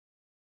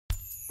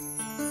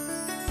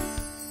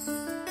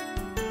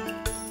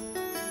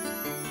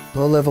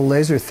Low-level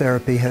laser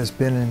therapy has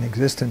been in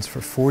existence for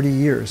 40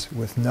 years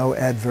with no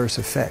adverse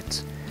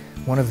effects.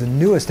 One of the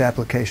newest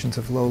applications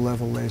of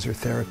low-level laser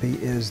therapy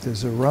is the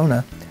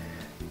ZERONA.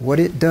 What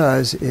it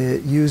does,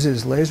 it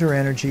uses laser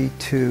energy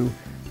to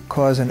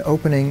cause an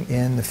opening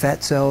in the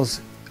fat cells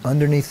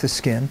underneath the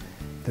skin.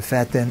 The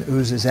fat then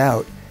oozes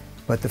out,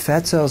 but the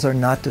fat cells are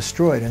not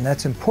destroyed, and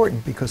that's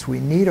important because we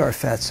need our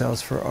fat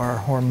cells for our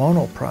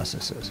hormonal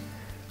processes.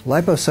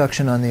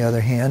 Lipo-suction, on the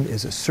other hand,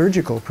 is a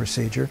surgical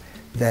procedure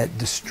that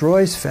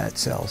destroys fat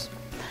cells.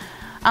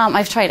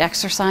 I've tried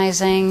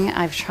exercising,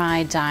 I've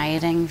tried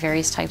dieting,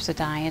 various types of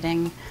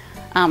dieting,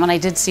 and I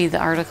did see the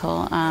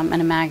article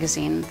in a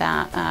magazine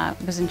that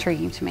was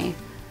intriguing to me,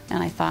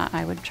 and I thought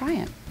I would try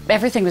it.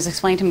 Everything was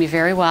explained to me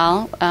very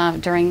well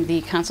during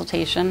the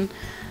consultation.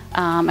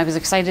 I was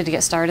excited to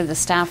get started. The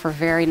staff were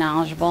very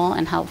knowledgeable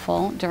and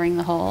helpful during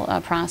the whole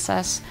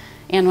process,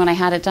 and when I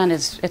had it done,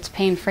 it's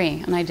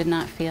pain-free, and I did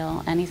not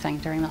feel anything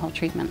during the whole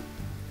treatment.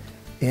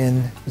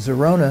 In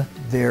ZERONA,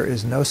 there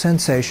is no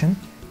sensation.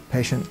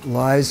 Patient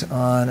lies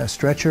on a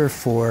stretcher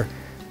for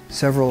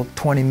several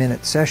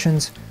 20-minute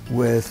sessions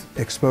with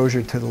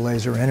exposure to the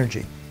laser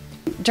energy.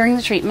 During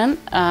the treatment,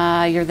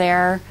 you're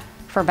there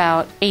for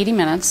about 80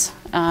 minutes,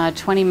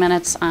 20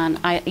 minutes on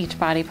each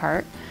body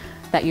part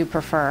that you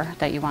prefer,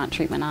 that you want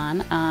treatment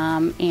on,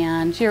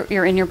 and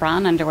you're in your bra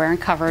and underwear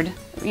and covered,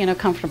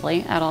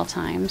 comfortably at all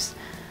times,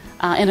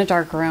 in a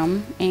dark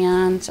room,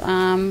 and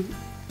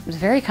it was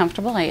very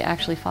comfortable. I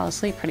actually fall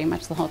asleep pretty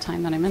much the whole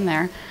time that I'm in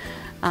there.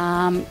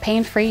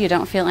 Pain-free, you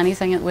don't feel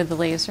anything with the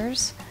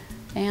lasers,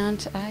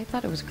 and I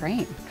thought it was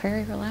great,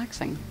 very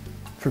relaxing.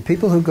 For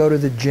people who go to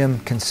the gym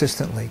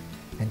consistently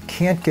and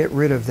can't get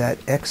rid of that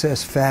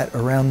excess fat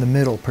around the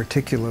middle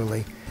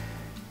particularly,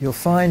 you'll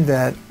find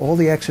that all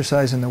the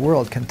exercise in the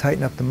world can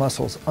tighten up the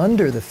muscles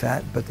under the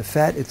fat, but the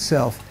fat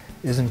itself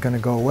isn't going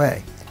to go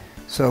away.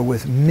 So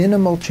with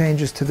minimal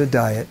changes to the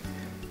diet,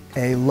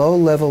 a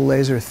low-level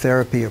laser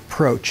therapy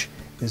approach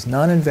is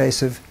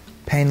non-invasive,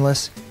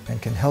 painless,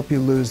 and can help you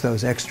lose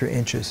those extra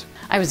inches.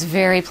 I was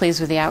very pleased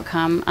with the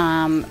outcome.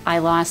 I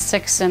lost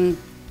 6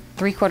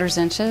 3/4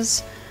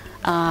 inches.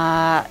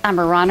 I'm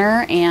a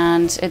runner,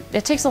 and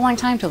it takes a long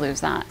time to lose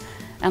that.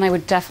 And I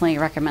would definitely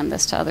recommend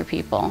this to other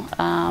people.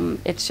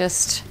 It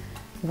just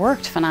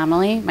worked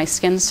phenomenally. My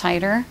skin's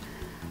tighter.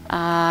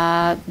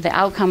 The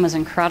outcome was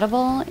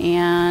incredible,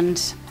 and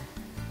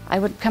I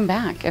would come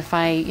back if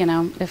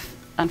if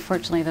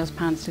unfortunately those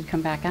pounds did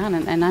come back on,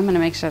 and I'm going to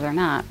make sure they're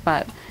not,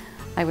 but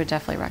I would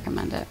definitely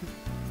recommend it.